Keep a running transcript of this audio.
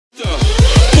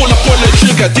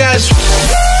a dance.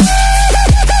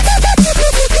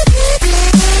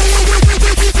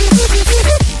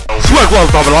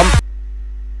 Well, Babylon.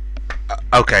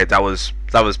 Okay, that was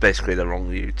basically the wrong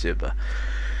YouTuber.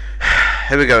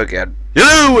 Here we go again.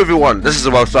 Hello everyone, this is the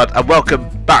Wroetoshaw and welcome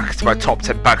back to my top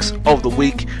 10 packs of the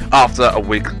week after a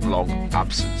week-long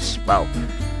absence. Well,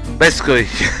 basically,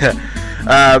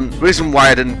 reason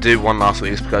why I didn't do one last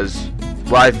week is because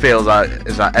what I feel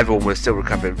is that everyone was still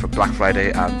recovering from Black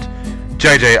Friday and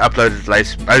JJ uploaded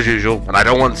late as usual, and I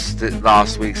don't want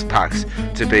last week's packs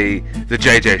to be the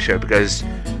JJ show because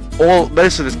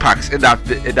most of his packs in that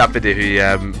video he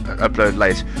uploaded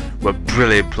late were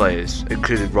brilliant players,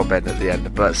 including Robin at the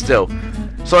end. But still,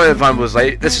 sorry if I was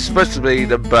late. This is supposed to be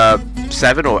number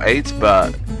 7 or 8,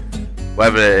 but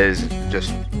whatever it is,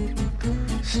 just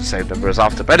it's the same number as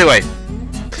after. But anyway,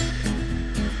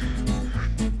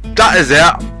 that is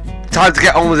it. Time to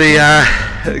get on with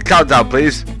the countdown,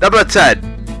 please. Number 10.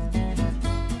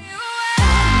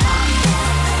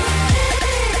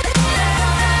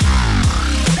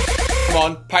 Come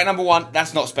on, pack number 1,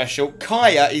 that's not special.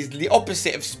 Kaya is the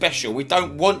opposite of special. We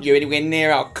don't want you anywhere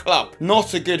near our club.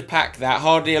 Not a good pack that,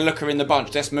 hardly a looker in the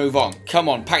bunch. Let's move on. Come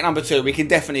on, pack number 2, we can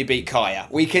definitely beat Kaya.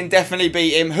 We can definitely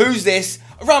beat him. Who's this?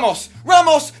 Ramos!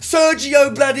 Ramos!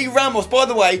 Sergio bloody Ramos! By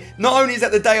the way, not only is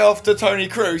that the day after Toni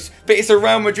Kroos, but it's a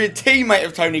Real Madrid teammate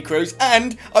of Toni Kroos,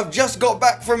 and I've just got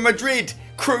back from Madrid.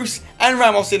 Kroos and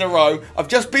Ramos in a row. I've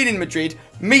just been in Madrid,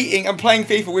 meeting and playing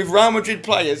FIFA with Real Madrid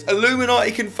players.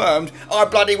 Illuminati confirmed. I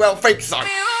bloody well think so.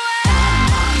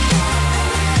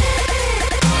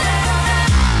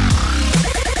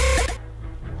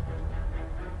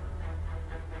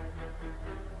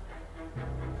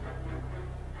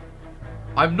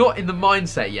 I'm not in the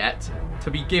mindset yet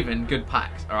to be given good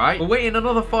packs, alright? We're waiting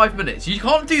another 5 minutes. You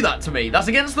can't do that to me. That's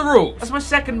against the rules. That's my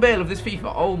second bail of this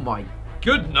FIFA. Oh my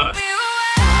goodness.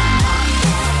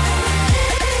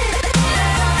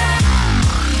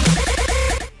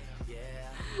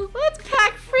 Let's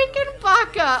pack freaking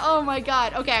Baka. Oh my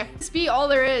god. Okay. This be all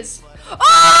there is.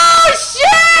 Oh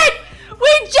shit!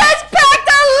 We just packed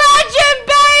a legend,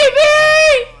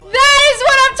 baby! That is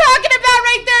what I'm talking about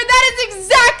right there. That is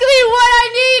exactly what I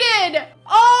needed.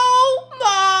 Oh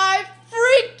my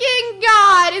freaking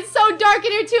god. It's so dark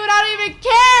in here too and I don't even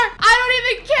care. I don't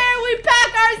even care. We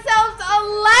pack ourselves a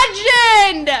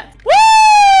legend. Woo!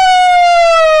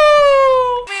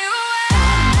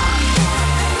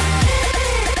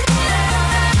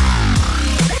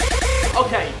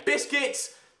 Okay,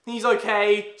 Biscuits, he's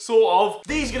okay, sort of.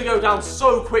 These are gonna go down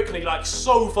so quickly, like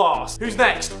so fast. Who's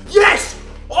next? Yes!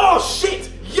 Oh shit!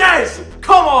 Yes!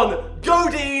 Come on!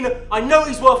 Godin! I know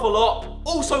he's worth a lot.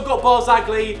 Also got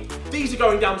Barzagli. These are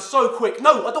going down so quick.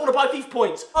 No, I don't want to buy FIFA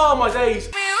points. Oh my days.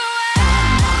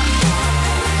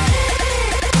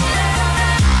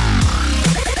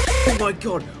 Oh my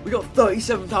god, we got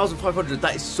 37,500.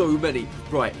 That is so many.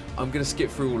 Right, I'm going to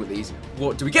skip through all of these.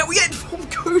 What do we get? We get from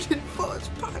Godin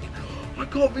first pack. I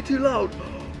can't be too loud.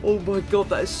 Oh my god,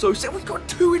 that is so sick. We got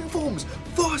 2 informs.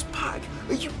 First pack.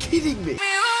 Are you kidding me? I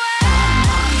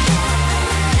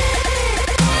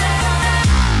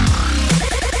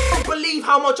can't believe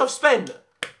how much I've spent.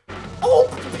 Oh,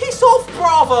 piss off,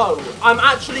 Bravo. I'm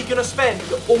actually going to spend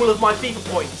all of my FIFA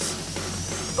points.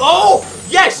 Oh,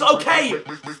 yes, okay.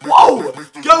 Whoa,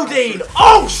 Godin.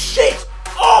 Oh, shit.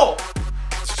 Oh,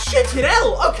 shit in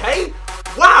hell. Okay.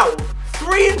 Wow.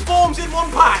 3 informs in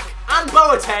 1 pack. And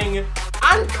Boateng.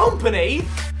 And company.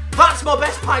 That's my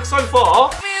best pack so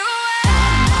far.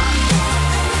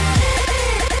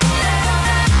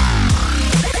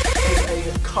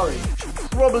 Curry.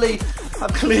 Probably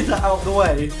have cleared that out of the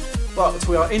way. But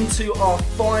we are into our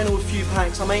final few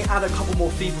packs. I may add a couple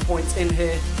more FIFA points in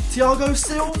here. Thiago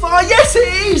Silva, yes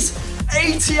it is!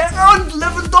 88 and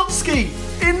Lewandowski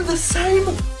in the same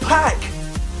pack.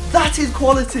 That is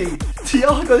quality.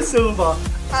 Thiago Silva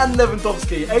and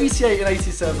Lewandowski, 88 and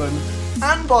 87.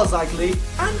 And Barzagli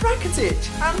and Rakitic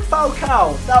and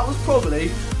Falcao. That was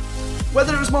probably,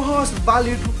 whether it was my highest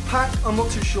valued pack, I'm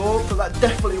not too sure, but that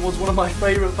definitely was one of my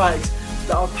favourite packs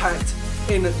that I've packed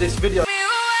in this video.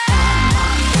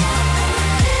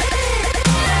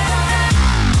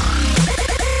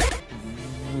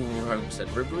 Homestead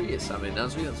Ribery is Sammy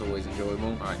Nasri, that's always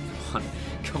enjoyable. Alright,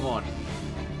 come on.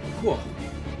 Whoa.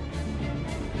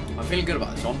 I'm feeling good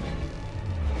about this one.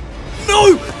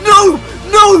 No! No!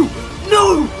 No!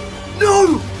 No!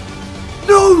 No!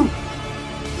 No!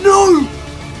 No!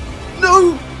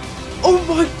 No! Oh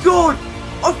my god!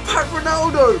 I've packed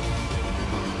Ronaldo!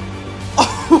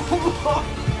 Oh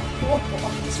my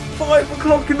god! It's 5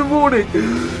 o'clock in the morning!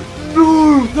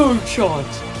 No! No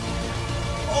chance!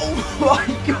 Oh Oh my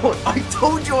god, I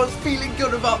told you I was feeling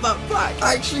good about that pack.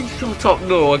 Actually, shut up.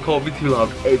 No, I can't be too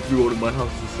loud. Everyone in my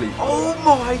house is asleep. Oh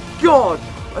my god.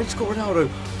 I just got Ronaldo.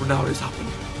 Ronaldo's happened.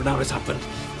 Ronaldo's happened.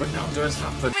 Ronaldo has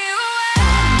happened.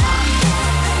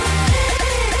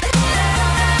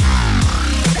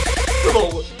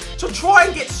 To try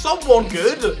and get someone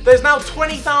good, there's now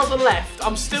 20,000 left.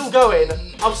 I'm still going.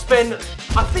 I've spent,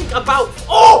 I think about,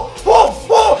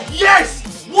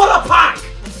 yes! What a pack!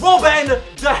 Robben,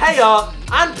 De Gea,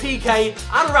 and PK,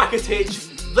 and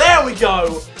Rakitic. There we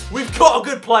go. We've got a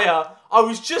good player. I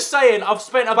was just saying, I've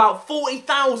spent about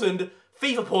 40,000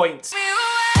 FIFA points.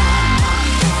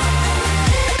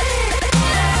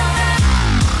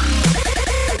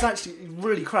 It's actually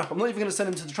really crap. I'm not even going to send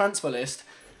him to the transfer list.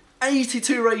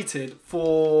 82 rated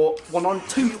for 2,000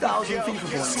 FIFA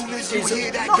points is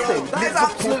nothing. That is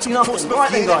absolutely nothing. Right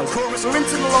then, guys, we're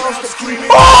into the last few.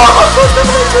 Oh, my first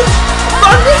ever legend!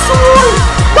 Van Nistelrooy!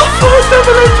 My first ever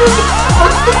legend!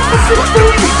 I'm FIFA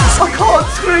 16! I can't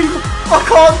scream, I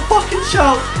can't fucking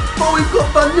shout, but we've got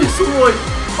Van Nistelrooy,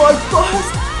 my first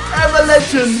ever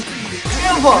legend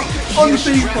ever on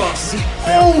FIFA.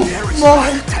 Oh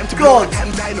my god, I'm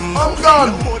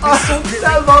done. I have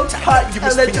never packed a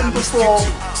legend before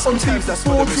on FIFA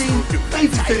 14,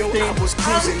 FIFA 15, and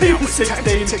FIFA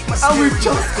 16, and we've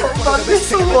just got Van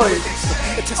Nistelrooy.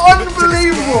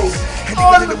 Unbelievable!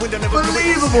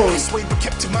 Unbelievable!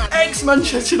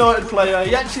 Ex-Manchester United player,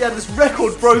 he actually had this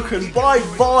record broken by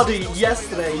Vardy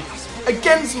yesterday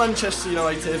against Manchester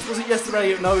United. Was it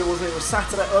yesterday? No, it wasn't. It was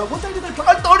Saturday. What day did they play?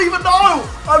 I don't even know!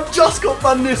 I've just got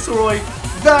Van Nistelrooy.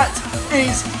 That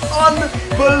is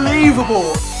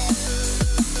unbelievable.